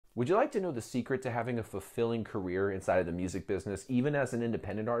Would you like to know the secret to having a fulfilling career inside of the music business, even as an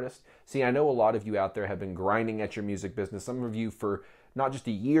independent artist? See, I know a lot of you out there have been grinding at your music business, some of you for not just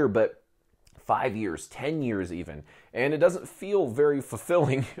a year, but 5 years, 10 years even. And it doesn't feel very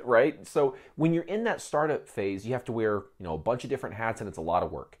fulfilling, right? So when you're in that startup phase, you have to wear, a bunch of different hats and it's a lot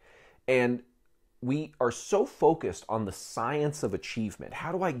of work. And we are so focused on the science of achievement.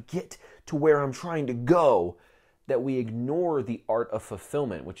 How do I get to where I'm trying to go? That we ignore the art of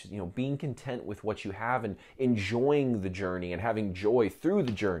fulfillment, which is, being content with what you have and enjoying the journey and having joy through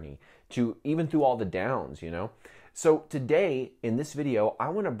the journey, to even through all the downs. So today in this video, I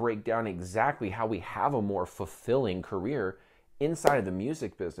want to break down exactly how we have a more fulfilling career inside of the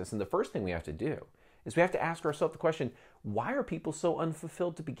music business. And the first thing we have to do is we have to ask ourselves the question, why are people so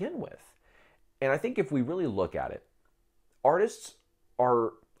unfulfilled to begin with? And I think if we really look at it, artists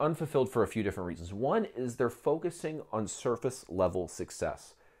are unfulfilled for a few different reasons. One is they're focusing on surface level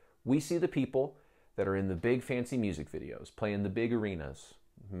success. We see the people that are in the big fancy music videos, playing the big arenas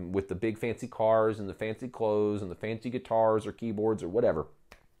with the big fancy cars and the fancy clothes and the fancy guitars or keyboards or whatever,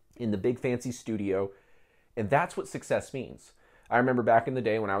 in the big fancy studio. And that's what success means. I remember back in the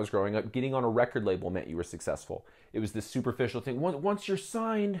day when I was growing up, getting on a record label meant you were successful. It was this superficial thing. Once you're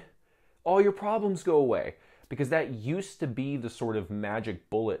signed, all your problems go away. Because that used to be the sort of magic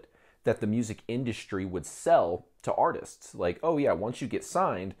bullet that the music industry would sell to artists. Like, oh yeah, once you get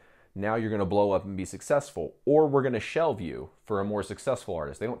signed, now you're going to blow up and be successful. Or we're going to shelve you for a more successful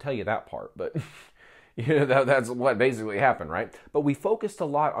artist. They don't tell you that part, but that's what basically happened, right? But we focused a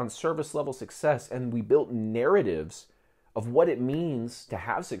lot on service level success, and we built narratives of what it means to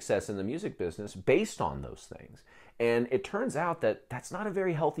have success in the music business based on those things. And it turns out that that's not a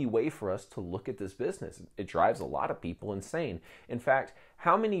very healthy way for us to look at this business. It drives a lot of people insane. In fact,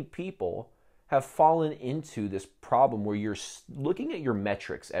 how many people have fallen into this problem where you're looking at your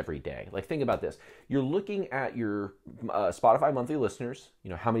metrics every day? Like, think about this. You're looking at your Spotify monthly listeners,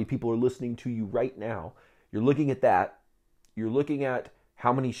 how many people are listening to you right now. You're looking at that. You're looking at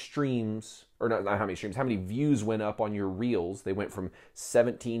how many streams, or not how many streams, how many views went up on your reels. They went from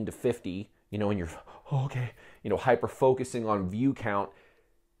 17 to 50, and you're, hyper focusing on view count.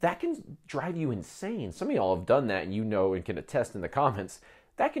 That can drive you insane. Some of y'all have done that, and and can attest in the comments.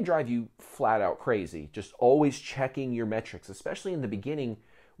 That can drive you flat out crazy. Just always checking your metrics, especially in the beginning,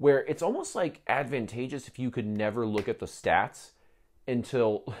 where it's almost like advantageous if you could never look at the stats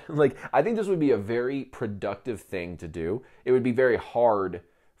until, I think this would be a very productive thing to do. It would be very hard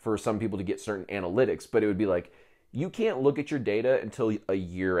for some people to get certain analytics, but it would be like, you can't look at your data until a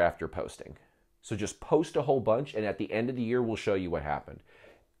year after posting. So just post a whole bunch, and at the end of the year, we'll show you what happened.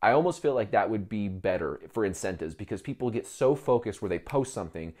 I almost feel like that would be better for incentives, because people get so focused where they post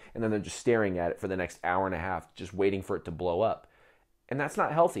something and then they're just staring at it for the next hour and a half, just waiting for it to blow up. And that's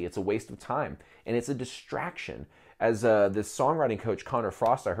not healthy. It's a waste of time. And it's a distraction. As this songwriting coach, Connor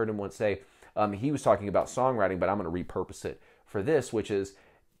Frost, I heard him once say, he was talking about songwriting, but I'm going to repurpose it for this, which is,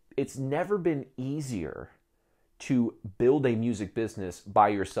 it's never been easier to build a music business by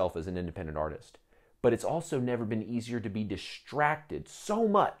yourself as an independent artist. But it's also never been easier to be distracted so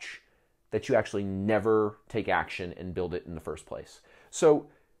much that you actually never take action and build it in the first place. So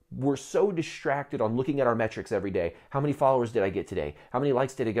we're so distracted on looking at our metrics every day. How many followers did I get today? How many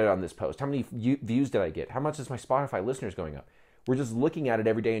likes did I get on this post? How many views did I get? How much is my Spotify listeners going up? We're just looking at it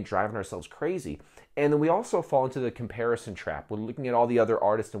every day and driving ourselves crazy. And then we also fall into the comparison trap. We're looking at all the other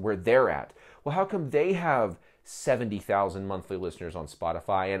artists and where they're at. Well, how come they have 70,000 monthly listeners on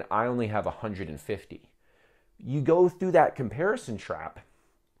Spotify and I only have 150? You go through that comparison trap,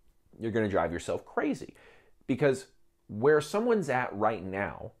 you're going to drive yourself crazy, because where someone's at right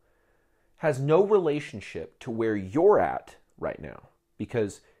now has no relationship to where you're at right now,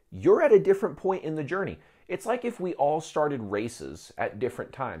 because you're at a different point in the journey. It's like if we all started races at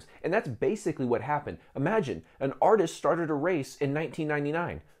different times. And that's basically what happened. Imagine an artist started a race in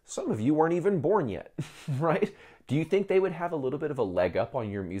 1999. Some of you weren't even born yet, right? Do you think they would have a little bit of a leg up on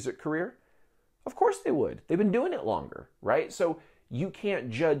your music career? Of course they would. They've been doing it longer, right? So you can't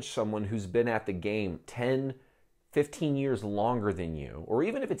judge someone who's been at the game 10, 15 years longer than you, or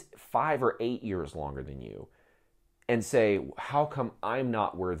even if it's 5 or 8 years longer than you, and say, how come I'm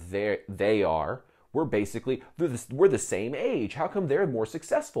not where they are? We're the same age. How come they're more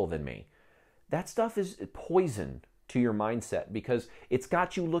successful than me? That stuff is poison to your mindset, because it's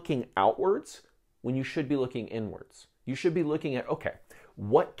got you looking outwards when you should be looking inwards. You should be looking at, okay,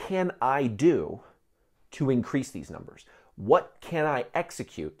 what can I do to increase these numbers? What can I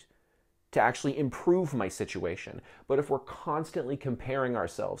execute to actually improve my situation? But if we're constantly comparing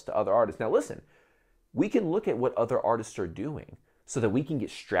ourselves to other artists, now listen, we can look at what other artists are doing. so that we can get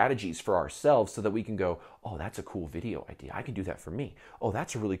strategies for ourselves so that we can go, oh, that's a cool video idea. I can do that for me. Oh,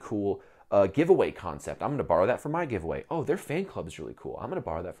 that's a really cool giveaway concept. I'm going to borrow that for my giveaway. Oh, their fan club is really cool. I'm going to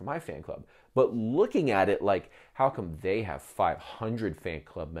borrow that for my fan club. But looking at it like, how come they have 500 fan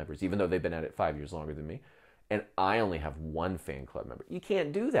club members, even though they've been at it 5 years longer than me, and I only have one fan club member? You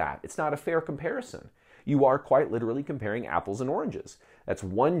can't do that. It's not a fair comparison. You are quite literally comparing apples and oranges. That's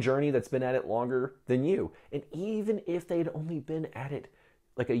one journey that's been at it longer than you. And even if they'd only been at it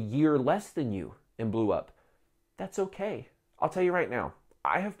like a year less than you and blew up, that's okay. I'll tell you right now,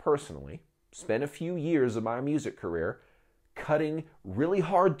 I have personally spent a few years of my music career cutting really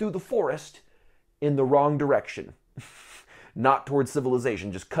hard through the forest in the wrong direction. Not towards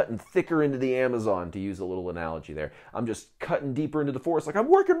civilization, just cutting thicker into the Amazon, to use a little analogy there. I'm just cutting deeper into the forest. Like, I'm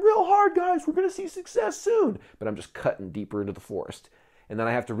working real hard, guys. We're going to see success soon. But I'm just cutting deeper into the forest. And then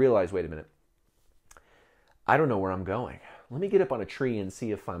I have to realize, wait a minute, I don't know where I'm going. Let me get up on a tree and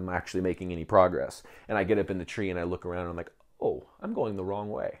see if I'm actually making any progress. And I get up in the tree and I look around and I'm like, oh, I'm going the wrong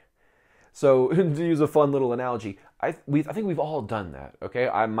way. So to use a fun little analogy, I think we've all done that, okay?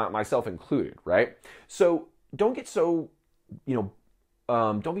 Myself included, right? So don't get so,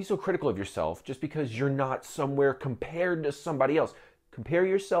 don't be so critical of yourself just because you're not somewhere compared to somebody else. Compare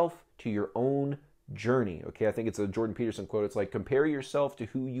yourself to your own journey, okay? I think it's a Jordan Peterson quote. It's like, compare yourself to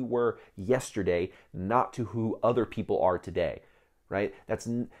who you were yesterday, not to who other people are today, right? That's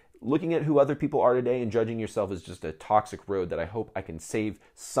looking at who other people are today and judging yourself is just a toxic road that I hope I can save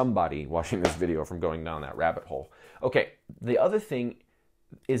somebody watching this video from going down that rabbit hole. Okay, the other thing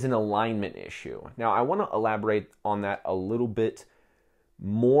is an alignment issue. Now, I want to elaborate on that a little bit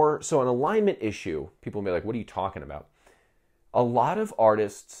more. So an alignment issue, people will be like, what are you talking about? A lot of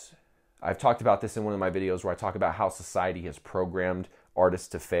artists, I've talked about this in one of my videos where I talk about how society has programmed artists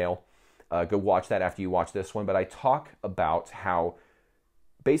to fail. Go watch that after you watch this one. But I talk about how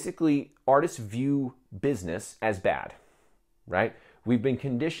basically artists view business as bad, right? We've been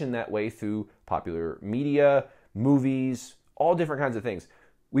conditioned that way through popular media, movies, all different kinds of things.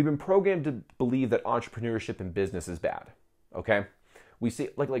 We've been programmed to believe that entrepreneurship and business is bad, okay? We see,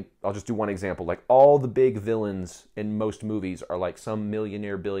 like I'll just do one example. Like, all the big villains in most movies are like some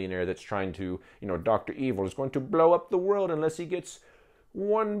millionaire, billionaire that's trying to, Dr. Evil is going to blow up the world unless he gets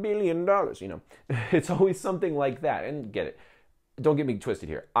 $1 billion, It's always something like that. And get it. Don't get me twisted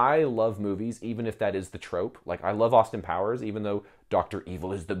here. I love movies, even if that is the trope. Like, I love Austin Powers, even though Dr.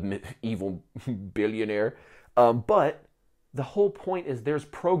 Evil is the evil billionaire. But the whole point is there's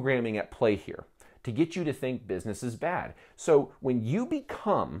programming at play here to get you to think business is bad. So when you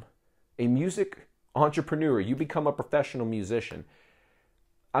become a music entrepreneur, you become a professional musician,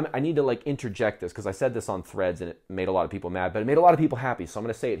 I need to interject this because I said this on Threads and it made a lot of people mad, but it made a lot of people happy. So I'm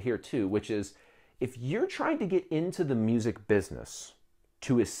going to say it here too, which is, if you're trying to get into the music business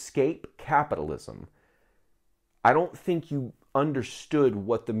to escape capitalism, I don't think you understood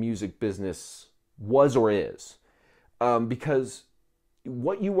what the music business was or is. Because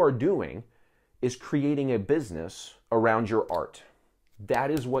what you are doing is creating a business around your art.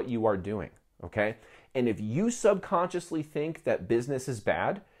 That is what you are doing, okay? And if you subconsciously think that business is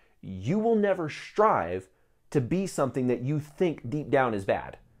bad, you will never strive to be something that you think deep down is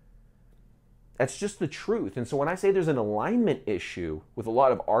bad. That's just the truth. And so when I say there's an alignment issue with a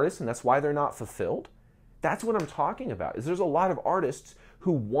lot of artists, and that's why they're not fulfilled, that's what I'm talking about. Is there's a lot of artists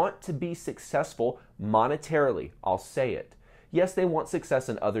who want to be successful monetarily. I'll say it. Yes, they want success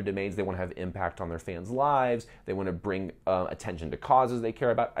in other domains. They want to have impact on their fans' lives. They want to bring attention to causes they care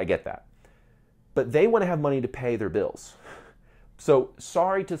about. I get that. But they want to have money to pay their bills. So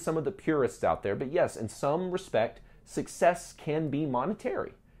sorry to some of the purists out there, but yes, in some respect, success can be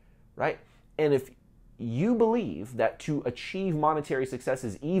monetary, right? And if you believe that to achieve monetary success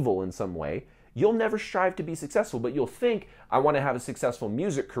is evil in some way, you'll never strive to be successful, but you'll think, I want to have a successful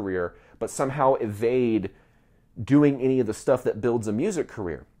music career, but somehow evade doing any of the stuff that builds a music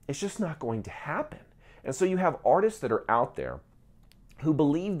career. It's just not going to happen. And so you have artists that are out there who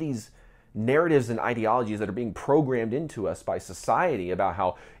believe these narratives and ideologies that are being programmed into us by society about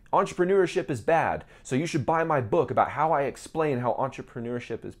how entrepreneurship is bad. So you should buy my book about how I explain how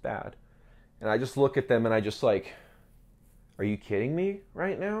entrepreneurship is bad. And I just look at them and I just like, are you kidding me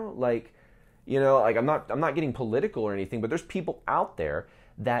right now? I'm not getting political or anything, but there's people out there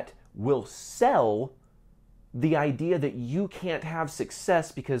that will sell the idea that you can't have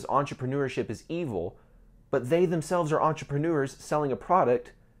success because entrepreneurship is evil, but they themselves are entrepreneurs selling a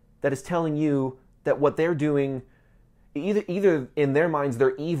product that is telling you that what they're doing Either in their minds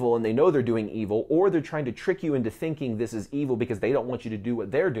they're evil and they know they're doing evil, or they're trying to trick you into thinking this is evil because they don't want you to do what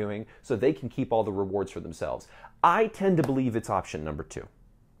they're doing so they can keep all the rewards for themselves. I tend to believe it's option number 2.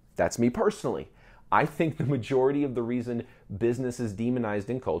 That's me personally. I think the majority of the reason business is demonized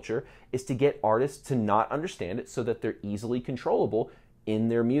in culture is to get artists to not understand it so that they're easily controllable in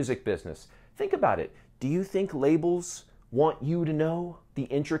their music business. Think about it. Do you think labels want you to know the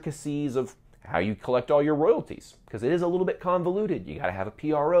intricacies of how you collect all your royalties? Because it is a little bit convoluted. You got to have a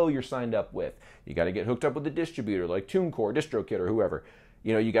PRO you're signed up with. You got to get hooked up with a distributor like TuneCore, DistroKid, or whoever.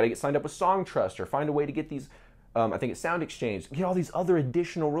 You got to get signed up with SongTrust or find a way to get these, I think it's Sound Exchange, get all these other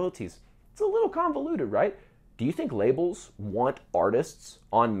additional royalties. It's a little convoluted, right? Do you think labels want artists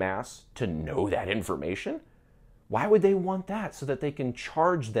en masse to know that information? Why would they want that? So that they can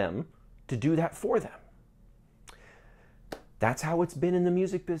charge them to do that for them. That's how it's been in the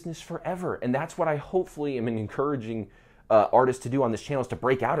music business forever. And that's what I hopefully am encouraging artists to do on this channel, is to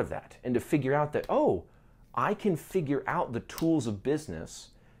break out of that and to figure out that, oh, I can figure out the tools of business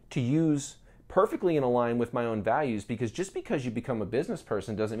to use perfectly in line with my own values, because just because you become a business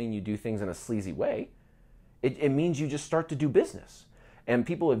person doesn't mean you do things in a sleazy way. It means you just start to do business. And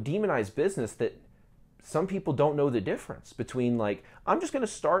people have demonized business that some people don't know the difference between, like, I'm just going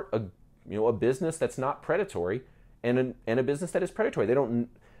to start a business that's not predatory and a business that is predatory. They don't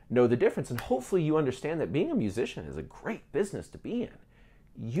know the difference. And hopefully you understand that being a musician is a great business to be in.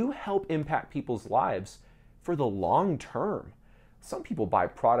 You help impact people's lives for the long term. Some people buy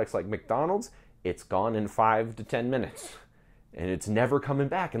products like McDonald's, it's gone in 5 to 10 minutes. And it's never coming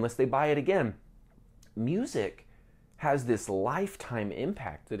back unless they buy it again. Music has this lifetime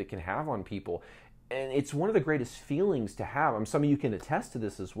impact that it can have on people. And it's one of the greatest feelings to have. Some of you can attest to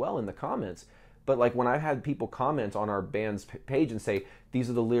this as well in the comments. But like when I've had people comment on our band's page and say, these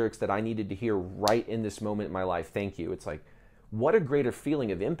are the lyrics that I needed to hear right in this moment in my life, thank you. It's like, what a greater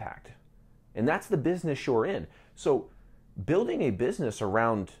feeling of impact. And that's the business you're in. So building a business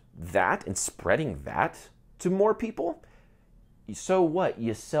around that and spreading that to more people, so what?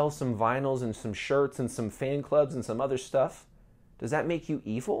 You sell some vinyls and some shirts and some fan clubs and some other stuff. Does that make you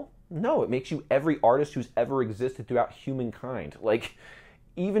evil? No, it makes you every artist who's ever existed throughout humankind. Like,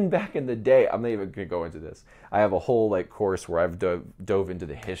 even back in the day, I'm not even going to go into this. I have a whole course where I've dove into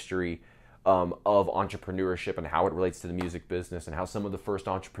the history of entrepreneurship and how it relates to the music business and how some of the first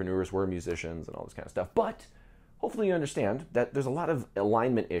entrepreneurs were musicians and all this kind of stuff. But hopefully you understand that there's a lot of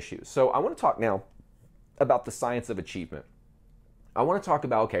alignment issues. So I want to talk now about the science of achievement. I want to talk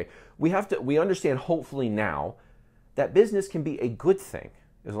about, okay, we understand hopefully now that business can be a good thing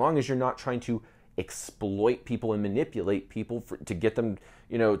as long as you're not trying to exploit people and manipulate people to get them,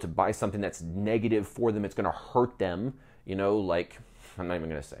 to buy something that's negative for them. It's going to hurt them, like, I'm not even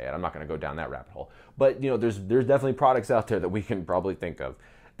going to say it. I'm not going to go down that rabbit hole. But, there's definitely products out there that we can probably think of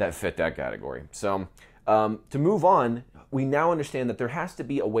that fit that category. So to move on, we now understand that there has to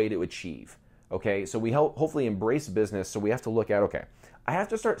be a way to achieve. Okay, so we hopefully embrace business. So we have to look at, okay, I have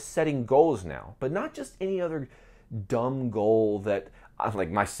to start setting goals now, but not just any other dumb goal that I,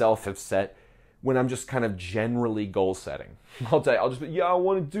 like myself, have set when I'm just kind of generally goal setting. I'll just be, yeah, I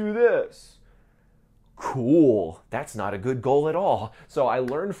want to do this. Cool. That's not a good goal at all. So I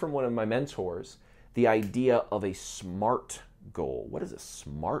learned from one of my mentors the idea of a SMART goal. What is a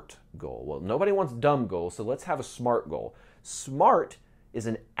SMART goal? Well, nobody wants dumb goals, so let's have a SMART goal. SMART is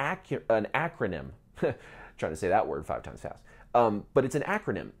an acronym. Trying to say that word 5 times fast. But it's an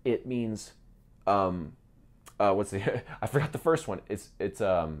acronym. It means, I forgot the first one. It's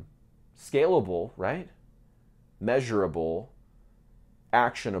scalable, right? Measurable,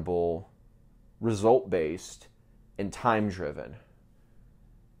 actionable, result-based, and time-driven.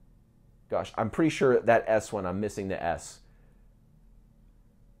 Gosh, I'm pretty sure that S one, I'm missing the S.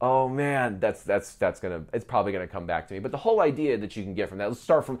 Oh man, it's probably gonna come back to me. But the whole idea that you can get from that,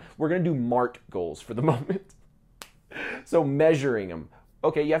 we're gonna do MART goals for the moment. So measuring them.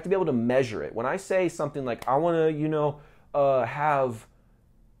 Okay, you have to be able to measure it. When I say something like, I wanna,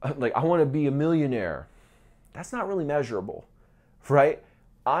 I wanna be a millionaire, that's not really measurable, right?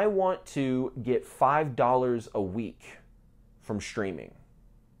 I want to get $5 a week from streaming.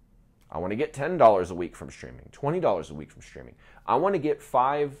 I want to get $10 a week from streaming, $20 a week from streaming. I want to get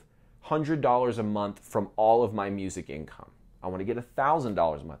 $500 a month from all of my music income. I want to get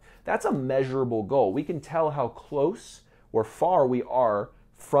 $1,000 a month. That's a measurable goal. We can tell how close or far we are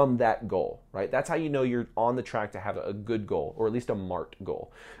from that goal, right? That's how you know you're on the track to have a good goal, or at least a MART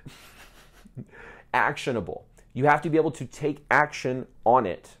goal. Actionable. You have to be able to take action on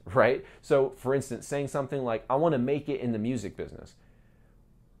it, right? So, for instance, saying something like, I want to make it in the music business.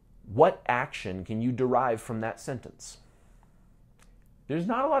 What action can you derive from that sentence? There's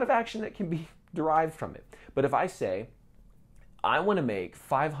not a lot of action that can be derived from it. But if I say, I want to make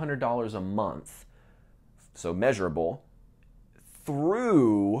 $500 a month, so measurable,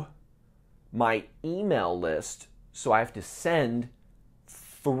 through my email list, so I have to send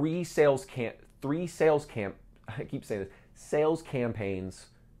sales campaigns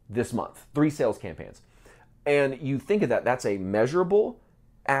this month, 3 sales campaigns. And you think of that, that's a measurable,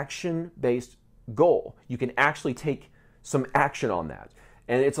 action-based goal. You can actually take some action on that.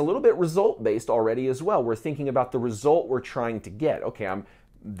 And it's a little bit result-based already as well. We're thinking about the result we're trying to get. Okay,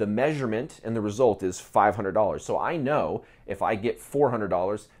 the measurement and the result is $500. So I know if I get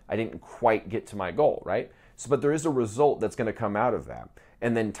 $400, I didn't quite get to my goal, right? So, but there is a result that's going to come out of that.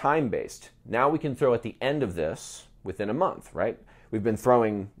 And then time-based. Now we can throw at the end of this within a month, right? We've been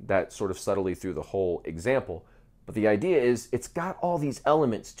throwing that sort of subtly through the whole example. But the idea is it's got all these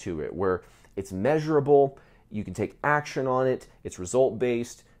elements to it where it's measurable, you can take action on it, it's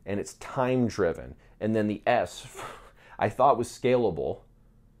result-based, and it's time-driven. And then the S, I thought was scalable,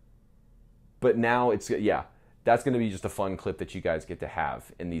 but now it's, yeah, that's going to be just a fun clip that you guys get to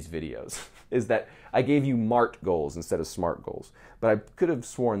have in these videos, is that I gave you MART goals instead of SMART goals. But I could have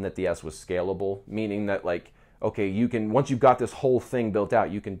sworn that the S was scalable, meaning that, like, okay, you can, once you've got this whole thing built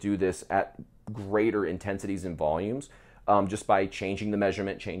out, you can do this at greater intensities and volumes just by changing the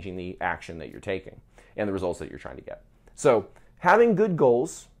measurement, changing the action that you're taking and the results that you're trying to get. So having good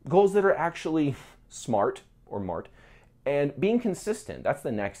goals, goals that are actually SMART or MART, and being consistent, that's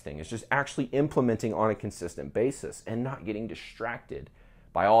the next thing, is just actually implementing on a consistent basis and not getting distracted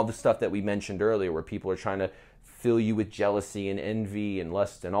by all the stuff that we mentioned earlier where people are trying to fill you with jealousy and envy and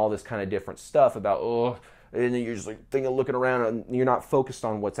lust and all this kind of different stuff about, oh, and then you're just like looking around and you're not focused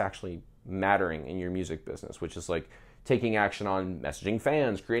on what's actually mattering in your music business, which is like taking action on messaging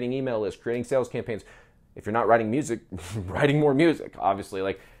fans, creating email lists, creating sales campaigns. If you're not writing music, writing more music, obviously.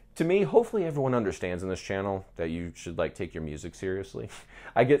 Like, to me, hopefully everyone understands in this channel that you should like take your music seriously.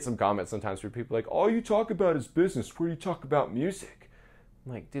 I get some comments sometimes where people are like, all you talk about is business, where you talk about music.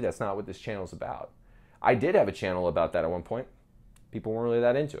 I'm like, dude, that's not what this channel's about. I did have a channel about that at one point. People weren't really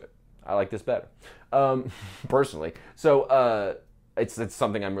that into it. I like this better, personally. So it's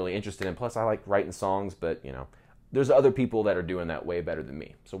something I'm really interested in. Plus, I like writing songs, but you know, there's other people that are doing that way better than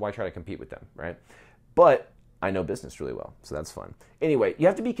me. So why try to compete with them, right? But I know business really well, so that's fun. Anyway, you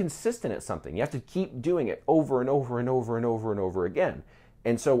have to be consistent at something. You have to keep doing it over and over and over and over and over again.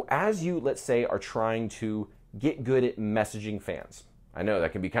 And so as you, let's say, are trying to get good at messaging fans, I know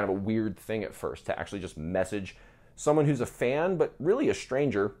that can be kind of a weird thing at first to actually just message someone who's a fan, but really a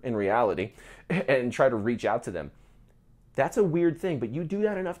stranger in reality, and try to reach out to them. That's a weird thing, but you do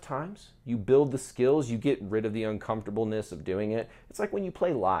that enough times, you build the skills, you get rid of the uncomfortableness of doing it. It's like when you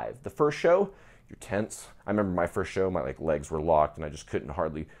play live. The first show, you're tense. I remember my first show, my legs were locked and I just couldn't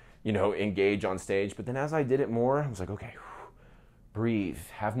hardly, engage on stage. But then as I did it more, I was like, okay, breathe,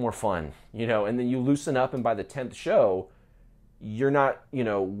 have more fun, and then you loosen up, and by the 10th show, you're not,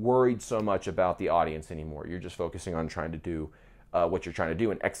 worried so much about the audience anymore. You're just focusing on trying to do what you're trying to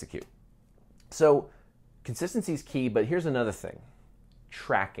do and execute. So consistency is key, but here's another thing.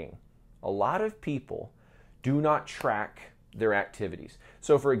 Tracking. A lot of people do not track their activities.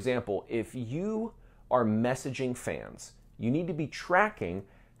 So for example, if you are messaging fans, you need to be tracking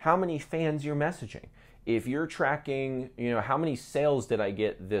how many fans you're messaging. If you're tracking, how many sales did I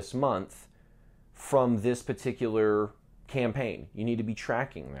get this month from this particular campaign, you need to be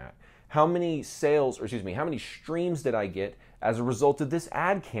tracking that. How many how many streams did I get as a result of this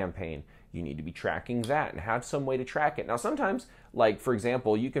ad campaign? You need to be tracking that and have some way to track it. Now sometimes, like for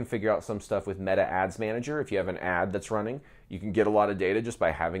example, you can figure out some stuff with Meta Ads Manager. If you have an ad that's running, you can get a lot of data just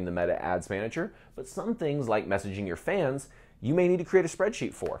by having the Meta Ads Manager. But some things like messaging your fans, you may need to create a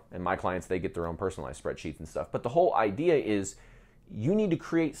spreadsheet for. And my clients, they get their own personalized spreadsheets and stuff. But the whole idea is you need to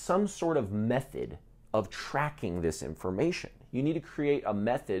create some sort of method of tracking this information. You need to create a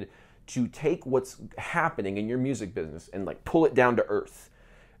method to take what's happening in your music business and like pull it down to earth.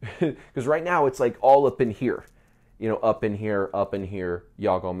 Because right now it's like all up in here, up in here, up in here.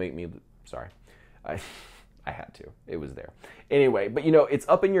 Y'all gonna make me, sorry. I had to, it was there. Anyway, but it's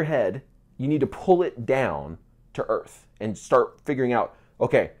up in your head. You need to pull it down to earth and start figuring out,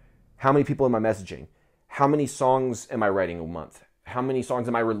 okay, how many people am I messaging? How many songs am I writing a month? How many songs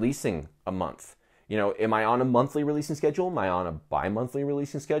am I releasing a month? Am I on a monthly releasing schedule? Am I on a bi-monthly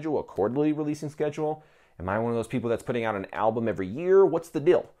releasing schedule? A quarterly releasing schedule? Am I one of those people that's putting out an album every year? What's the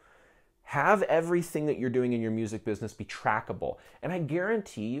deal? Have everything that you're doing in your music business be trackable. And I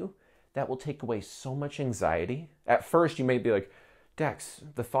guarantee you that will take away so much anxiety. At first, you may be like, Dex,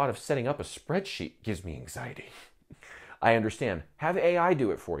 the thought of setting up a spreadsheet gives me anxiety. I understand. Have AI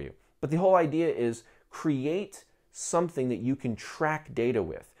do it for you. But the whole idea is create something that you can track data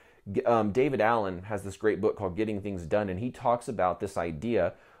with. David Allen has this great book called Getting Things Done, and he talks about this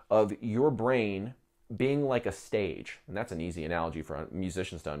idea of your brain being like a stage. And that's an easy analogy for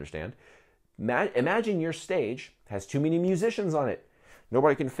musicians to understand. Imagine your stage has too many musicians on it.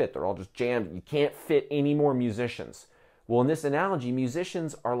 Nobody can fit. They're all just jammed. You can't fit any more musicians. Well, in this analogy,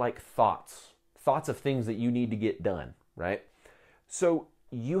 musicians are like thoughts of things that you need to get done, right? So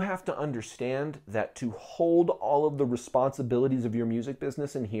you have to understand that to hold all of the responsibilities of your music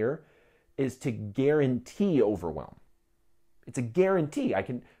business in here is to guarantee overwhelm. It's a guarantee. I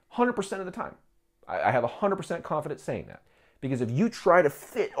can 100% of the time. I have 100% confidence saying that. Because if you try to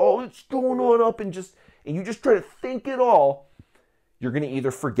fit all that's going on up and you just try to think it all, you're going to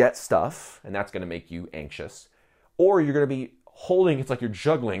either forget stuff, and that's going to make you anxious, or you're going to be holding, it's like you're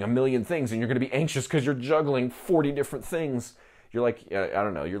juggling a million things, and you're going to be anxious because you're juggling 40 different things. You're like, I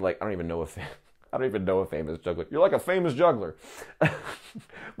don't know, you're like, I don't even know a famous juggler. You're like a famous juggler.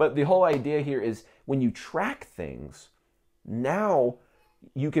 But the whole idea here is when you track things, now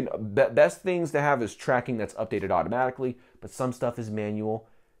you can, best things to have is tracking that's updated automatically, but some stuff is manual.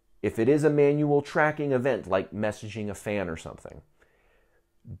 If it is a manual tracking event, like messaging a fan or something,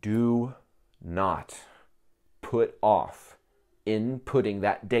 do not put off inputting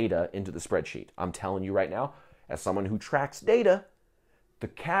that data into the spreadsheet. I'm telling you right now, as someone who tracks data, the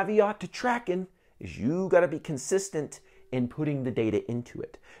caveat to tracking is you got to be consistent in putting the data into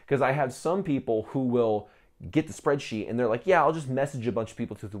it. Because I have some people who will get the spreadsheet and they're like, yeah, I'll just message a bunch of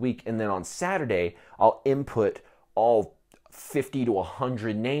people through the week, and then on Saturday, I'll input all 50 to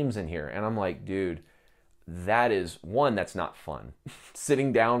 100 names in here. And I'm like, dude, that is, one, that's not fun.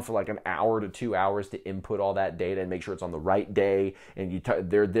 Sitting down for like an hour to 2 hours to input all that data and make sure it's on the right day and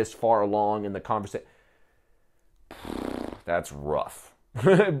they're this far along in the conversation. That's rough.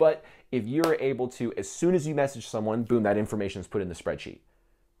 But if you're able to, as soon as you message someone, boom, that information is put in the spreadsheet.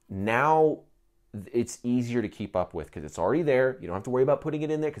 Now it's easier to keep up with because it's already there. You don't have to worry about putting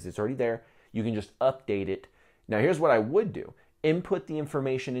it in there because it's already there. You can just update it. Now here's what I would do. Input the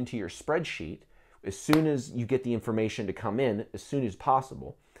information into your spreadsheet as soon as you get the information to come in, as soon as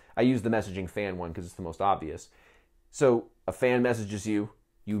possible. I use the messaging fan one because it's the most obvious. So a fan messages you,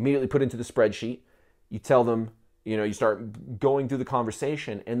 you immediately put into the spreadsheet, you tell them, you start going through the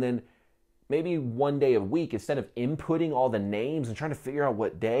conversation, and then maybe one day a week, instead of inputting all the names and trying to figure out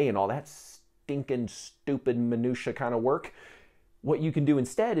what day and all that stinking, stupid minutia kind of work, what you can do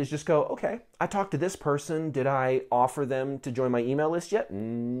instead is just go, okay, I talked to this person. Did I offer them to join my email list yet?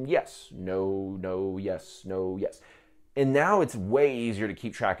 Yes. No, yes, no, yes. And now it's way easier to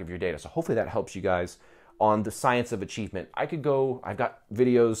keep track of your data. So hopefully that helps you guys on the science of achievement. I've got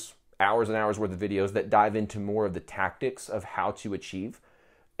videos, hours and hours worth of videos that dive into more of the tactics of how to achieve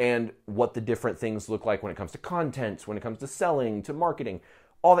and what the different things look like when it comes to content, when it comes to selling, to marketing.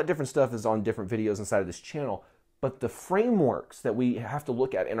 All that different stuff is on different videos inside of this channel. But the frameworks that we have to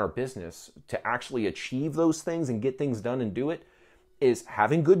look at in our business to actually achieve those things and get things done and do it is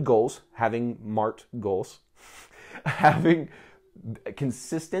having good goals, having marked goals, having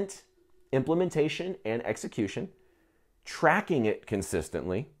consistent implementation and execution, tracking it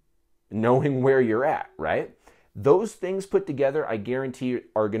consistently, knowing where you're at, right? Those things put together, I guarantee,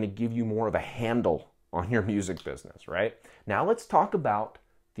 are going to give you more of a handle on your music business, right? Now let's talk about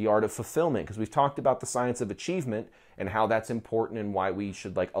the art of fulfillment, because we've talked about the science of achievement and how that's important and why we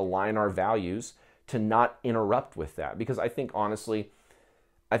should align our values to not interrupt with that. Because I think, honestly,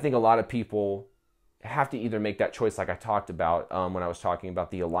 a lot of people have to either make that choice, like I talked about when I was talking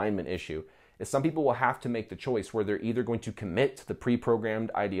about the alignment issue, is some people will have to make the choice where they're either going to commit to the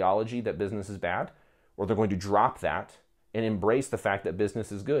pre-programmed ideology that business is bad, or they're going to drop that and embrace the fact that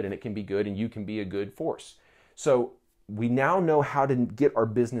business is good and it can be good and you can be a good force. So we now know how to get our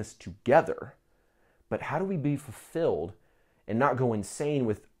business together, but how do we be fulfilled and not go insane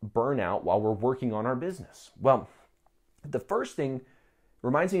with burnout while we're working on our business? Well, the first thing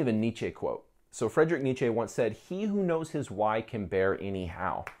reminds me of a Nietzsche quote. So Friedrich Nietzsche once said, "He who knows his why can bear any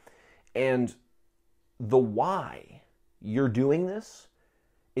how." And the why you're doing this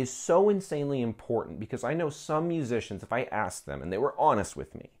is so insanely important, because I know some musicians, if I asked them, and they were honest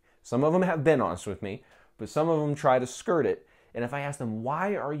with me, some of them have been honest with me, but some of them try to skirt it. And if I ask them,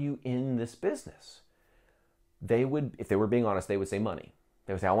 why are you in this business? They would, if they were being honest, they would say money.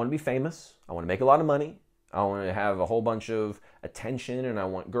 They would say, I want to be famous. I want to make a lot of money. I want to have a whole bunch of attention, and I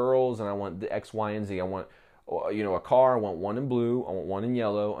want girls, and I want the X, Y, and Z. I want, a car. I want one in blue. I want one in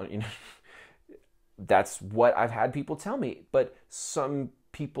yellow. That's what I've had people tell me. But some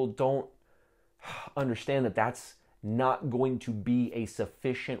people don't understand that that's not going to be a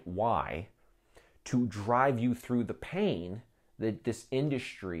sufficient why to drive you through the pain that this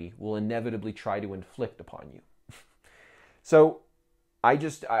industry will inevitably try to inflict upon you. So I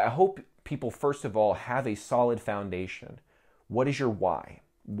hope people, first of all, have a solid foundation. What is your why?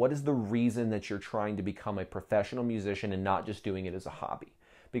 What is the reason that you're trying to become a professional musician and not just doing it as a hobby?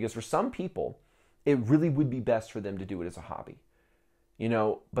 Because for some people, it really would be best for them to do it as a hobby. You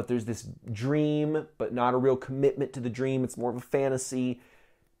know, but there's this dream, but not a real commitment to the dream. It's more of a fantasy.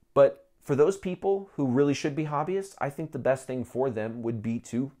 But for those people who really should be hobbyists, I think the best thing for them would be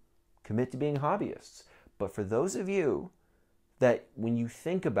to commit to being hobbyists. But for those of you that when you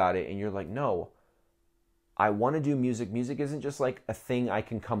think about it and you're like, no, I want to do music. Music isn't just like a thing I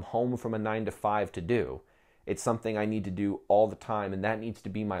can come home from a 9 to 5 to do. It's something I need to do all the time, and that needs to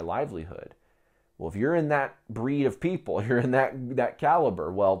be my livelihood. Well, if you're in that breed of people, you're in that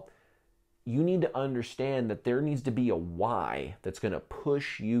caliber, well, you need to understand that there needs to be a why that's going to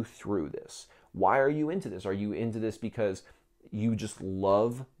push you through this. Why are you into this? Are you into this because you just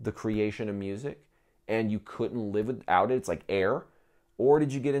love the creation of music and you couldn't live without it? It's like air. Or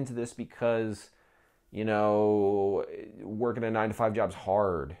did you get into this because, you know, working a 9 to 5 job's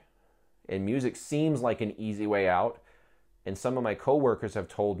hard and music seems like an easy way out? And some of my coworkers have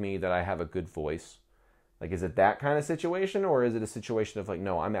told me that I have a good voice. Like, is it that kind of situation? Or is it a situation of like,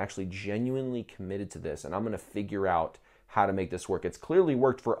 no, I'm actually genuinely committed to this and I'm going to figure out how to make this work. It's clearly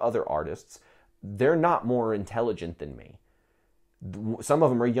worked for other artists. They're not more intelligent than me. Some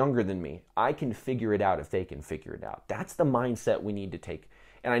of them are younger than me. I can figure it out if they can figure it out. That's the mindset we need to take.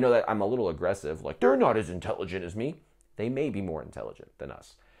 And I know that I'm a little aggressive, like they're not as intelligent as me. They may be more intelligent than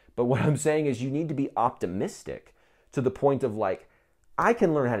us. But what I'm saying is you need to be optimistic to the point of like, I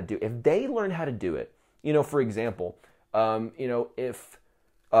can learn how to do it. If they learn how to do it, you know, for example, if,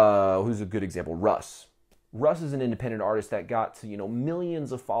 who's a good example? Russ. Russ is an independent artist that got to, you know,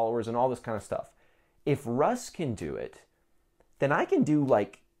 millions of followers and all this kind of stuff. If Russ can do it, then I can do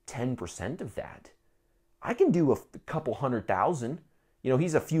like 10% of that. I can do a couple 100,000. You know,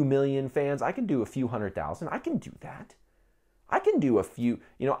 he's a few million fans. I can do a few 100,000. I can do that. I can do a few,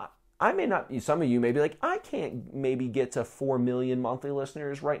 you know, I may not, some of you may be like, I can't maybe get to 4 million monthly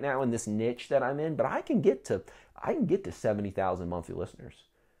listeners right now in this niche that I'm in, but I can get to 70,000 monthly listeners.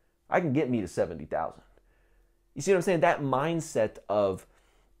 I can get me to 70,000. You see what I'm saying? That mindset of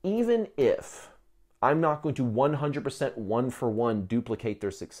even if I'm not going to 100% one-for-one duplicate their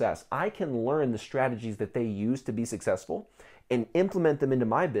success, I can learn the strategies that they use to be successful and implement them into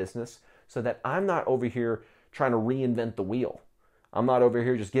my business so that I'm not over here trying to reinvent the wheel. I'm not over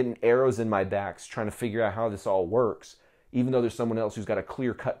here just getting arrows in my backs trying to figure out how this all works, even though there's someone else who's got a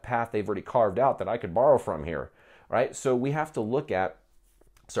clear-cut path they've already carved out that I could borrow from here, right? So we have to look at,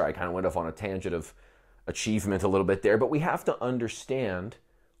 sorry, I kind of went off on a tangent of achievement a little bit there, but we have to understand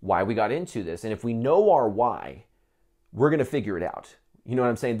why we got into this. And if we know our why, we're going to figure it out. You know what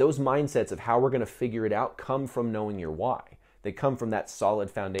I'm saying? Those mindsets of how we're going to figure it out come from knowing your why. They come from that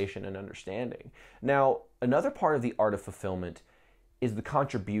solid foundation and understanding. Now, another part of the art of fulfillment is the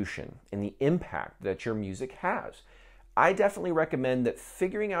contribution and the impact that your music has. I definitely recommend that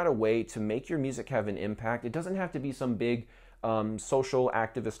figuring out a way to make your music have an impact. It doesn't have to be some big social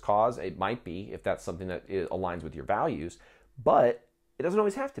activist cause. It might be if that's something that aligns with your values, but it doesn't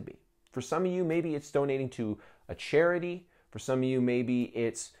always have to be. For some of you, maybe it's donating to a charity. For some of you, maybe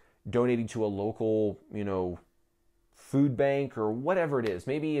it's donating to a local, you know, food bank or whatever it is.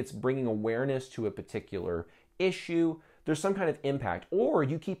 Maybe it's bringing awareness to a particular issue. There's some kind of impact. Or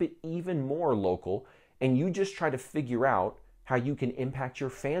you keep it even more local and you just try to figure out how you can impact your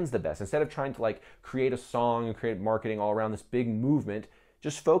fans the best. Instead of trying to like create a song and create marketing all around this big movement,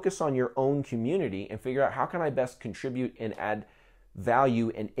 just focus on your own community and figure out how can I best contribute and add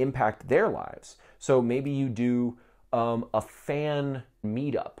value and impact their lives. So maybe you do a fan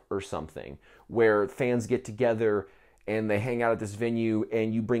meetup or something where fans get together and they hang out at this venue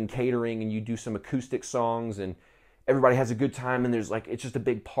and you bring catering and you do some acoustic songs and everybody has a good time and there's like, it's just a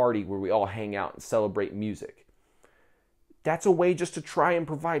big party where we all hang out and celebrate music. That's a way just to try and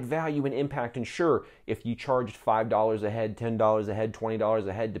provide value and impact. And sure, if you charged $5 a head, $10 a head, $20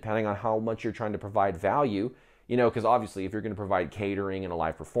 a head, depending on how much you're trying to provide value, you know, because obviously if you're going to provide catering and a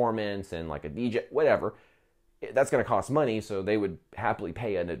live performance and like a DJ, whatever, that's going to cost money. So they would happily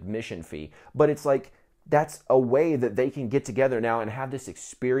pay an admission fee. But it's like, that's a way that they can get together now and have this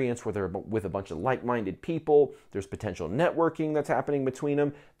experience where they're with a bunch of like-minded people. There's potential networking that's happening between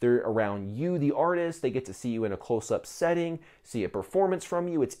them. They're around you, the artist. They get to see you in a close-up setting, see a performance from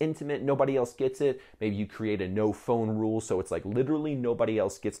you. It's intimate. Nobody else gets it. Maybe you create a no phone rule, so it's like literally nobody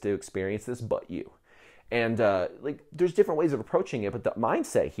else gets to experience this but you. And like there's different ways of approaching it, but the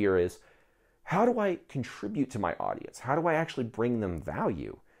mindset here is, how do I contribute to my audience? How do I actually bring them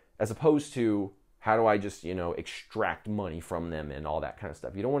value? As opposed to, how do I just, extract money from them and all that kind of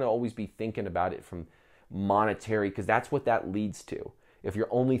stuff? You don't want to always be thinking about it from monetary, because that's what that leads to. If you're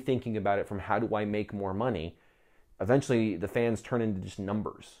only thinking about it from how do I make more money, eventually the fans turn into just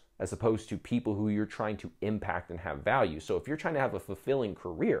numbers as opposed to people who you're trying to impact and have value. So if you're trying to have a fulfilling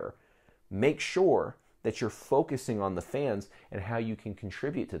career, make sure that you're focusing on the fans and how you can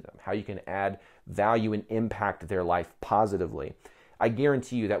contribute to them, how you can add value and impact their life positively. I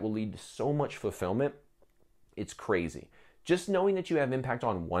guarantee you that will lead to so much fulfillment. It's crazy. Just knowing that you have impact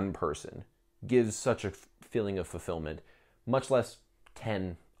on one person gives such a feeling of fulfillment, much less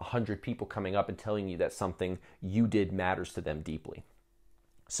 10, 100 people coming up and telling you that something you did matters to them deeply.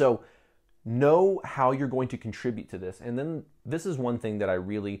 So know how you're going to contribute to this. And then this is one thing that I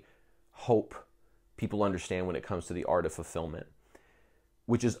really hope people understand when it comes to the art of fulfillment,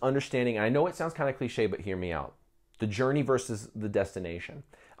 which is understanding, and I know it sounds kind of cliche, but hear me out, the journey versus the destination.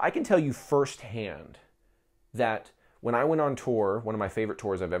 I can tell you firsthand that when I went on tour, one of my favorite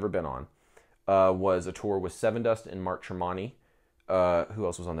tours I've ever been on was a tour with Seven Dust and Mark Tremonti. Who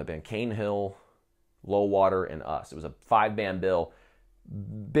else was on that band? Cane Hill, Low Water, and us. It was a 5-band bill,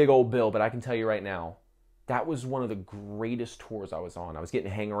 big old bill, but I can tell you right now, that was one of the greatest tours I was on. I was getting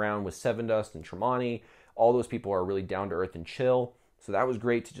to hang around with Seven Dust and Tremonti. All those people are really down to earth and chill. So that was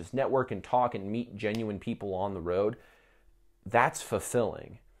great to just network and talk and meet genuine people on the road. That's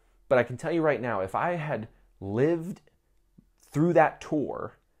fulfilling. But I can tell you right now, if I had lived through that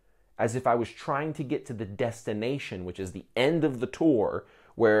tour as if I was trying to get to the destination, which is the end of the tour,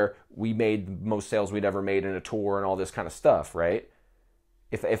 where we made the most sales we'd ever made in a tour and all this kind of stuff, right?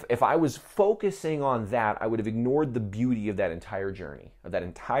 If I was focusing on that, I would have ignored the beauty of that entire journey, of that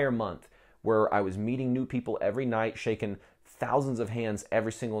entire month, where I was meeting new people every night, shaking thousands of hands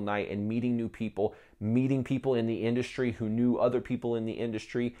every single night, and meeting new people, meeting people in the industry who knew other people in the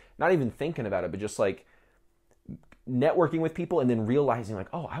industry, not even thinking about it, but just like networking with people and then realizing like,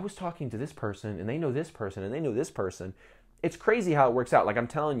 oh, I was talking to this person and they know this person and they know this person. It's crazy how it works out. Like I'm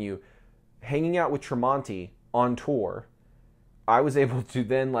telling you, hanging out with Tremonti on tour, I was able to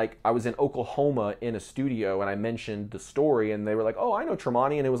then, like, I was in Oklahoma in a studio and I mentioned the story and they were like, oh, I know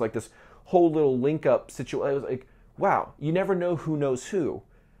Tremonti. And it was like this whole little link up situation. I was like, wow, you never know who knows who.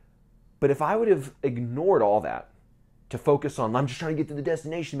 But if I would have ignored all that to focus on, I'm just trying to get to the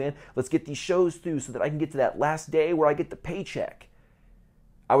destination, man. Let's get these shows through so that I can get to that last day where I get the paycheck.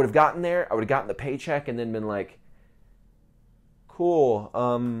 I would have gotten there, I would have gotten the paycheck and then been like, cool,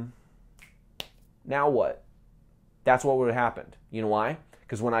 now what? That's what would have happened. You know why?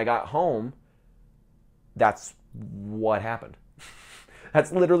 Because when I got home, that's what happened.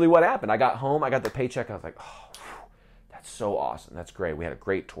 That's literally what happened. I got home, I got the paycheck, I was like, oh, that's so awesome. That's great. We had a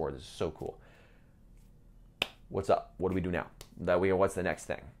great tour. This is so cool. What's up? What do we do now? What's the next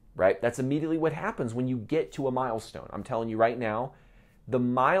thing? Right? That's immediately what happens when you get to a milestone. I'm telling you right now, the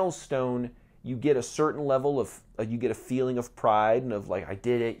milestone, you get a certain level of, you get a feeling of pride and of like, I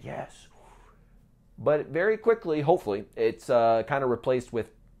did it, yes. But very quickly, hopefully, it's kind of replaced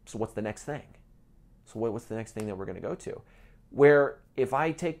with, so what's the next thing? So what's the next thing that we're going to go to? Where if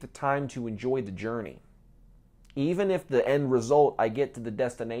I take the time to enjoy the journey, even if the end result, I get to the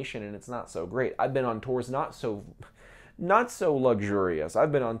destination and it's not so great. I've been on tours not so luxurious.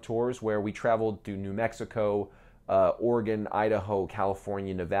 I've been on tours where we traveled through New Mexico, Oregon, Idaho,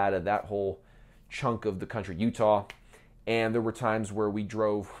 California, Nevada, that whole chunk of the country, Utah. And there were times where we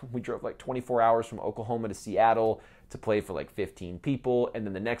drove like 24 hours from Oklahoma to Seattle to play for like 15 people. And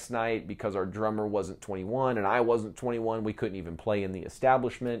then the next night, because our drummer wasn't 21 and I wasn't 21, we couldn't even play in the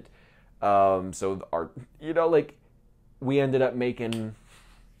establishment. So our, we ended up making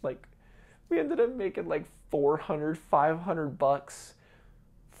like 400, $500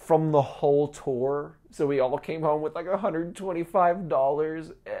 from the whole tour. So we all came home with like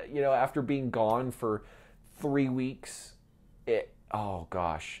 $125, after being gone for 3 weeks. Oh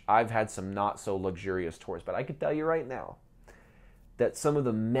gosh, I've had some not so luxurious tours, but I can tell you right now that some of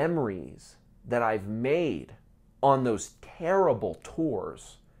the memories that I've made on those terrible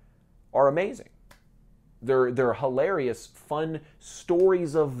tours are amazing. They're hilarious, fun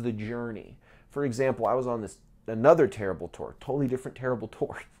stories of the journey. For example, I was on another terrible tour, totally different terrible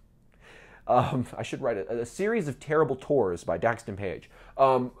tour. I should write a series of terrible tours by Daxton Page.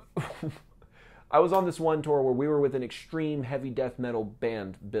 I was on this one tour where we were with an extreme heavy death metal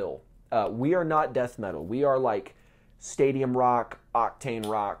band, Bill. We are not death metal. We are like stadium rock, octane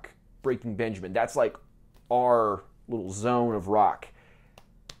rock, Breaking Benjamin. That's like our little zone of rock.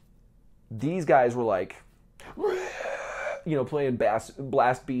 These guys were like, playing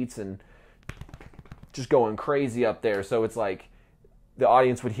blast beats and just going crazy up there. So it's like the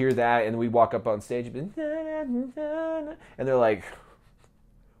audience would hear that, and we'd walk up on stage and they're like,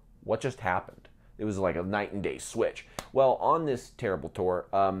 what just happened? It was like a night and day switch. Well, on this terrible tour,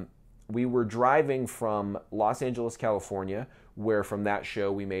 we were driving from Los Angeles, California, where from that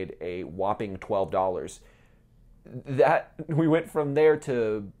show we made a whopping $12. We went from there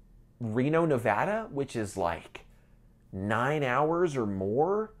to Reno, Nevada, which is like 9 hours or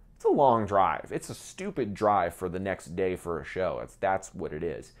more. It's a long drive. It's a stupid drive for the next day for a show. That's what it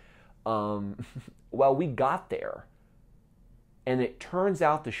is. Well, we got there, and it turns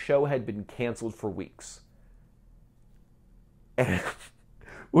out the show had been canceled for weeks. And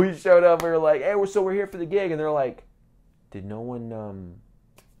we showed up, we were like, hey, we're here for the gig. And they're like, did no one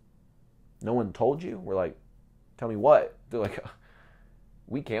told you? We're like, tell me what? They're like,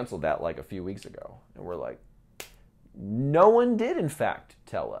 we canceled that like a few weeks ago. And we're like, no one did, in fact,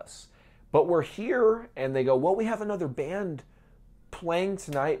 tell us. But we're here, and they go, well, we have another band playing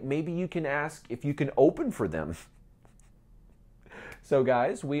tonight. Maybe you can ask if you can open for them. So,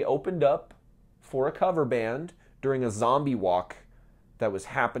 guys, we opened up for a cover band during a zombie walk that was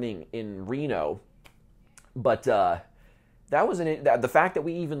happening in Reno. But that wasn't the fact that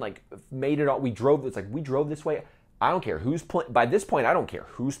we even like made it all. We drove this way. I don't care who's playing. By this point, I don't care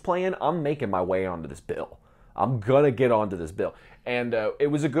who's playing. I'm making my way onto this bill. I'm gonna get onto this bill. And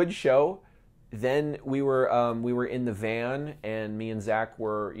it was a good show. Then we were in the van, and me and Zach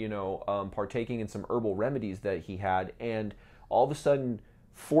were partaking in some herbal remedies that he had, and all of a sudden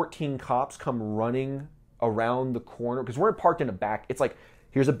 14 cops come running around the corner because we're parked in a back. It's like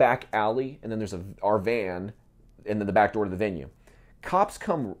here's a back alley, and then there's our van, and then the back door to the venue. Cops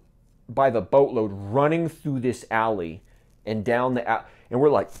come by the boatload running through this alley and down the alley, and we're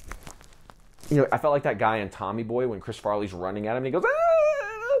like, I felt like that guy in Tommy Boy when Chris Farley's running at him and he goes,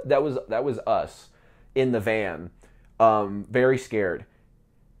 ah! That was us in the van, very scared.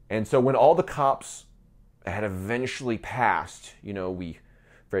 And so when all the cops had eventually passed, we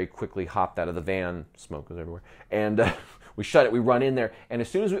very quickly hopped out of the van, smoke was everywhere, and we shut it, we run in there, and as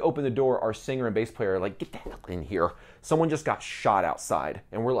soon as we open the door, our singer and bass player are like, get the hell in here. Someone just got shot outside,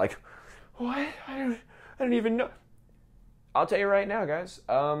 and we're like, what? I don't even know. I'll tell you right now, guys,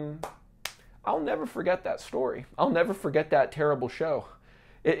 I'll never forget that story. I'll never forget that terrible show.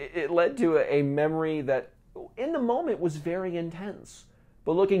 It led to a memory that in the moment was very intense.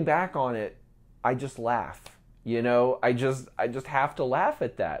 But looking back on it, I just laugh. I just have to laugh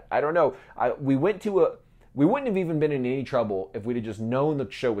at that. I don't know. We wouldn't have even been in any trouble if we'd have just known the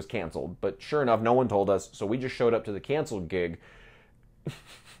show was canceled. But sure enough, no one told us. So we just showed up to the canceled gig.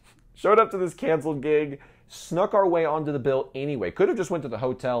 Showed up to this canceled gig. Snuck our way onto the bill anyway. Could have just went to the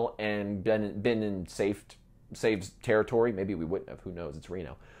hotel and been in safe territory. Maybe we wouldn't have. Who knows? It's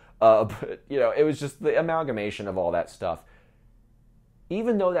Reno. But it was just the amalgamation of all that stuff.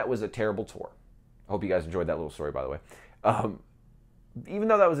 Even though that was a terrible tour. I hope you guys enjoyed that little story, by the way. Even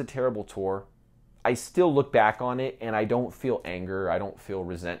though that was a terrible tour, I still look back on it and I don't feel anger. I don't feel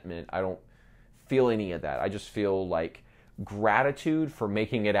resentment. I don't feel any of that. I just feel like gratitude for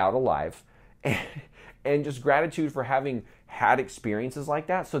making it out alive. And just gratitude for having had experiences like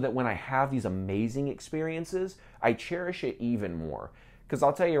that so that when I have these amazing experiences, I cherish it even more. Because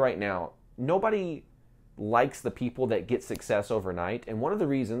I'll tell you right now, nobody likes the people that get success overnight. And one of the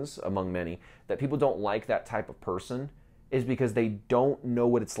reasons, among many, that people don't like that type of person is because they don't know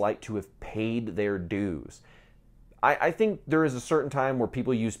what it's like to have paid their dues. I think there is a certain time where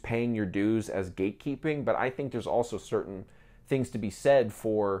people use paying your dues as gatekeeping, but I think there's also certain things to be said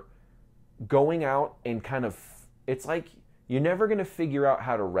for going out and kind of, it's like you're never going to figure out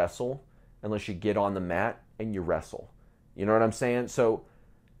how to wrestle unless you get on the mat and you wrestle. You know what I'm saying? So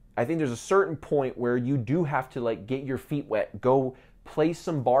I think there's a certain point where you do have to like get your feet wet, go play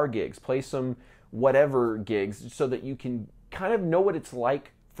some bar gigs, play some whatever gigs so that you can kind of know what it's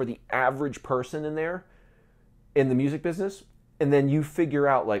like for the average person in there in the music business. And then you figure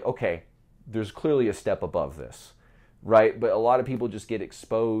out like, okay, there's clearly a step above this. Right? But a lot of people just get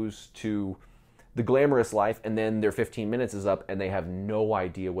exposed to the glamorous life and then their 15 minutes is up and they have no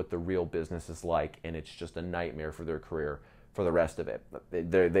idea what the real business is like, and it's just a nightmare for their career for the rest of it.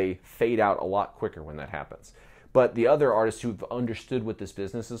 They fade out a lot quicker when that happens. But the other artists who've understood what this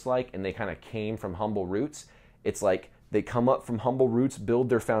business is like and they kind of came from humble roots, it's like they come up from humble roots, build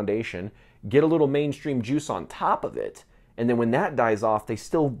their foundation, get a little mainstream juice on top of it, and then when that dies off, they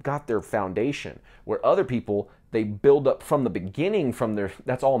still got their foundation. Where other people, they build up from the beginning,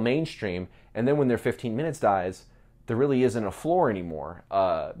 that's all mainstream, and then when their 15 minutes dies, there really isn't a floor anymore.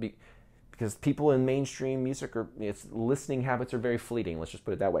 Because people in mainstream music, listening habits are very fleeting, let's just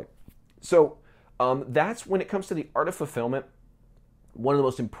put it that way. So that's when it comes to the art of fulfillment, one of the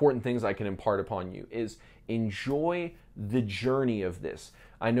most important things I can impart upon you is enjoy the journey of this.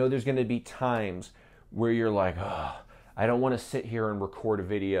 I know there's going to be times where you're like, oh, I don't want to sit here and record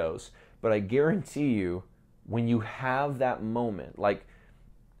videos. But I guarantee you, when you have that moment, like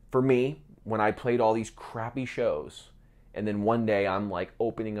for me, when I played all these crappy shows, and then one day I'm like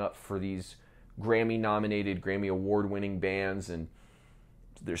opening up for these Grammy-nominated, Grammy Award-winning bands, and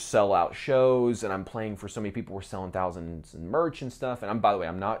there's sellout shows, and I'm playing for so many people, we're selling thousands in merch and stuff. And by the way,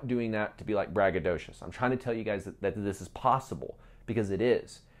 I'm not doing that to be like braggadocious. I'm trying to tell you guys that this is possible, because it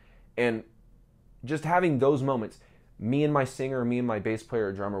is. And just having those moments, me and my singer, me and my bass player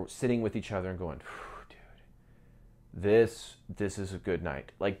or drummer sitting with each other and going, dude, this is a good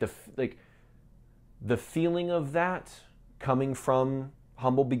night. Like the feeling of that coming from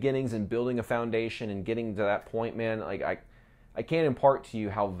humble beginnings and building a foundation and getting to that point, man, like I can't impart to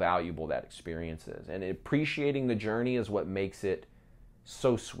you how valuable that experience is. And appreciating the journey is what makes it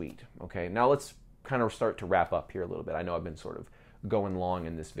so sweet. Okay, now let's kind of start to wrap up here a little bit. I know I've been sort of going long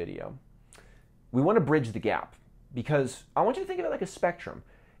in this video. We want to bridge the gap, because I want you to think of it like a spectrum.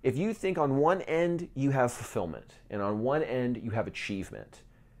 If you think on one end you have fulfillment and on one end you have achievement,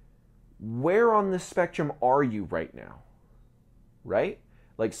 where on the spectrum are you right now? Right?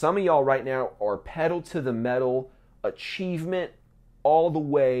 Like some of y'all right now are pedal to the metal, achievement all the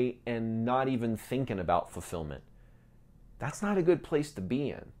way, and not even thinking about fulfillment. That's not a good place to be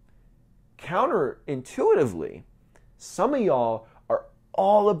in. Counterintuitively, some of y'all are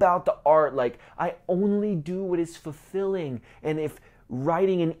all about the art. Like, I only do what is fulfilling. And if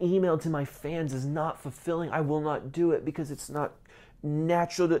writing an email to my fans is not fulfilling, I will not do it because it's not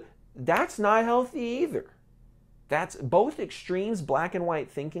natural to... That's not healthy either. That's both extremes, black and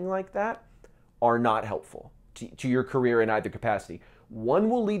white thinking like that, are not helpful to your career in either capacity. One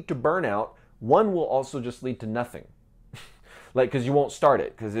will lead to burnout. One will also just lead to nothing. Like, because you won't start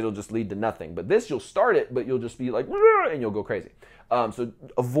it, because it'll just lead to nothing. But this, you'll start it, but you'll just be like, and you'll go crazy. So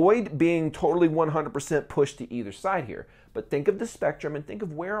avoid being totally 100% pushed to either side here. But think of the spectrum and think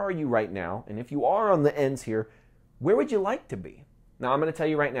of where are you right now. And if you are on the ends here, where would you like to be? Now, I'm going to tell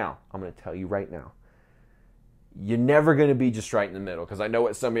you right now. You're never going to be just right in the middle, because I know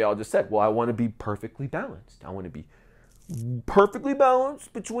what some of y'all just said. Well, I want to be perfectly balanced. I want to be perfectly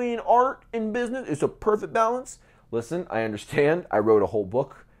balanced between art and business. It's a perfect balance. Listen, I understand. I wrote a whole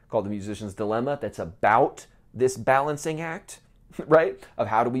book called The Musician's Dilemma that's about this balancing act, right? Of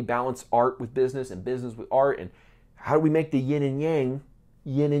how do we balance art with business and business with art, and how do we make the yin and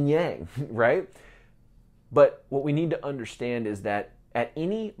yang, right? But what we need to understand is that at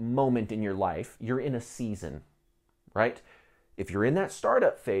any moment in your life, you're in a season, right? If you're in that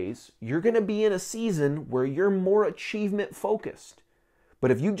startup phase, you're going to be in a season where you're more achievement focused.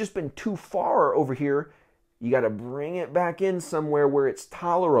 But if you've just been too far over here, you got to bring it back in somewhere where it's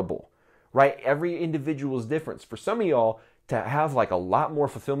tolerable, right? Every individual is different. For some of y'all, to have like a lot more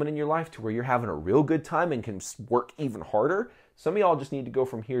fulfillment in your life to where you're having a real good time and can work even harder, some of y'all just need to go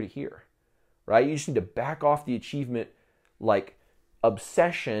from here to here, right? You just need to back off the achievement like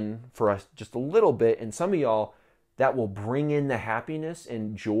obsession for us just a little bit. And some of y'all, that will bring in the happiness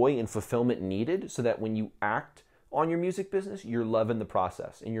and joy and fulfillment needed so that when you act on your music business, you're loving the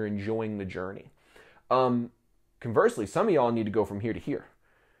process and you're enjoying the journey. Conversely, some of y'all need to go from here to here,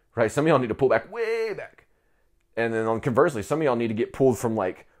 right? Some of y'all need to pull back way back. And then conversely, some of y'all need to get pulled from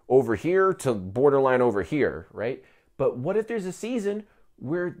like over here to borderline over here, right? But what if there's a season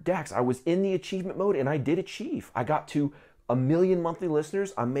where, Dax, I was in the achievement mode and I did achieve. I got to 1 million monthly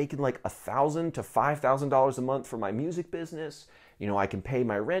listeners. I'm making like $1,000 to $5,000 a month for my music business. You know, I can pay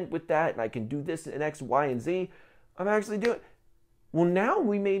my rent with that, and I can do this and X, Y, and Z. I'm actually doing it. Well, now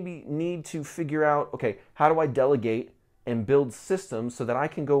we maybe need to figure out, okay, how do I delegate and build systems so that I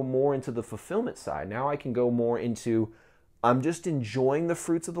can go more into the fulfillment side? Now I can go more into, I'm just enjoying the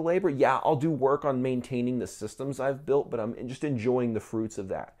fruits of the labor. Yeah, I'll do work on maintaining the systems I've built, but I'm just enjoying the fruits of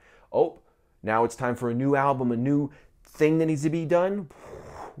that. Oh, now it's time for a new album, a new thing that needs to be done.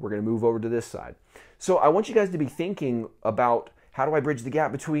 We're going to move over to this side. So I want you guys to be thinking about, how do I bridge the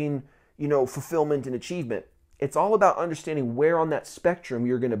gap between, fulfillment and achievement? It's all about understanding where on that spectrum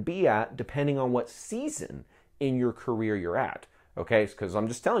you're going to be at depending on what season in your career you're at. Okay, because I'm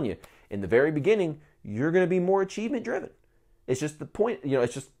just telling you, in the very beginning, you're going to be more achievement driven. It's just the point,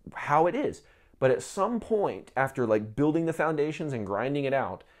 it's just how it is. But at some point, after like building the foundations and grinding it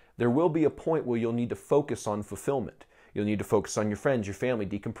out, there will be a point where you'll need to focus on fulfillment. You'll need to focus on your friends, your family,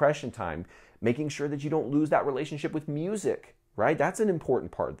 decompression time, making sure that you don't lose that relationship with music, right? That's an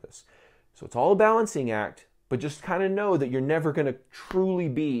important part of this. So it's all a balancing act, but just kind of know that you're never going to truly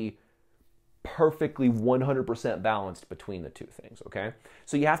be perfectly 100% balanced between the two things, okay?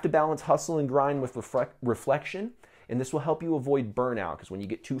 So you have to balance hustle and grind with reflection, and this will help you avoid burnout, because when you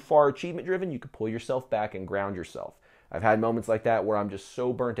get too far achievement driven, you can pull yourself back and ground yourself. I've had moments like that where I'm just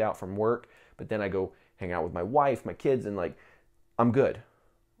so burnt out from work, but then I go hang out with my wife, my kids, and like, I'm good.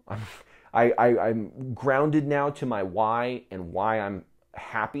 I'm grounded now to my why and why I'm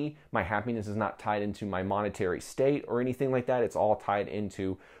happy. My happiness is not tied into my monetary state or anything like that. It's all tied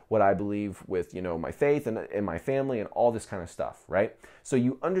into what I believe with, my faith and my family and all this kind of stuff, right? So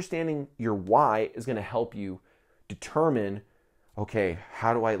you understanding your why is going to help you determine, okay,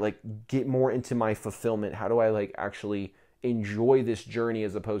 how do I like get more into my fulfillment? How do I like actually enjoy this journey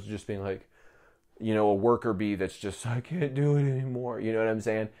as opposed to just being like, a worker bee that's just, I can't do it anymore. You know what I'm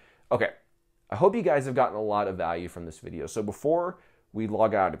saying? Okay. I hope you guys have gotten a lot of value from this video. So before we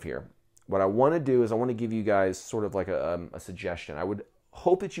log out of here, what I want to do is I want to give you guys sort of like a suggestion. I would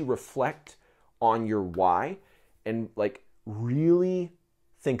hope that you reflect on your why and like really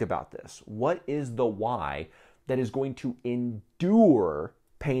think about this. What is the why that is going to endure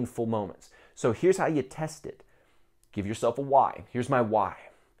painful moments? So here's how you test it. Give yourself a why. Here's my why.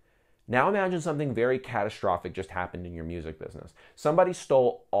 Now imagine something very catastrophic just happened in your music business. Somebody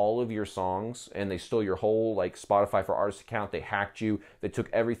stole all of your songs and they stole your whole like Spotify for Artists account. They hacked you. They took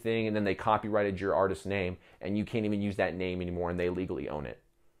everything and then they copyrighted your artist name and you can't even use that name anymore and they legally own it.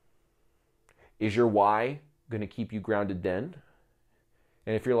 Is your why going to keep you grounded then?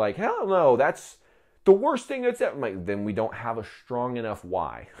 And if you're like, hell no, that's the worst thing that's ever, like, then we don't have a strong enough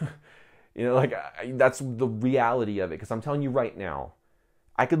why. That's the reality of it. Because I'm telling you right now,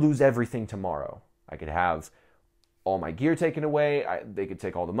 I could lose everything tomorrow. I could have all my gear taken away. They could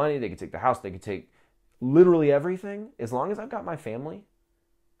take all the money. They could take the house. They could take literally everything. As long as I've got my family,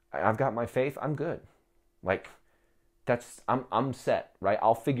 I've got my faith, I'm good. Like, I'm set, right?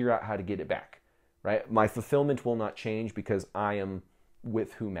 I'll figure out how to get it back, right? My fulfillment will not change because I am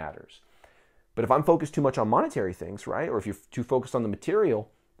with who matters. But if I'm focused too much on monetary things, right? Or if you're too focused on the material,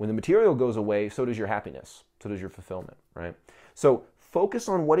 when the material goes away, so does your happiness. So does your fulfillment, right? So focus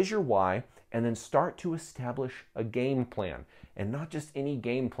on what is your why and then start to establish a game plan, and not just any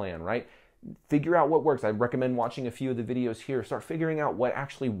game plan, right? Figure out what works. I recommend watching a few of the videos here. Start figuring out what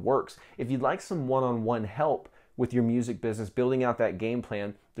actually works. If you'd like some one-on-one help with your music business, building out that game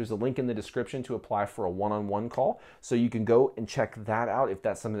plan, there's a link in the description to apply for a one-on-one call. So you can go and check that out if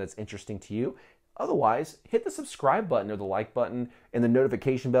that's something that's interesting to you. Otherwise, hit the subscribe button or the like button and the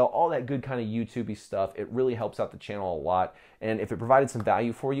notification bell, all that good kind of YouTube-y stuff. It really helps out the channel a lot. And if it provided some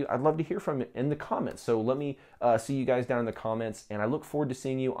value for you, I'd love to hear from it in the comments. So let me see you guys down in the comments, and I look forward to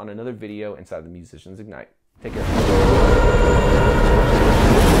seeing you on another video inside the Musicians Ignite. Take care.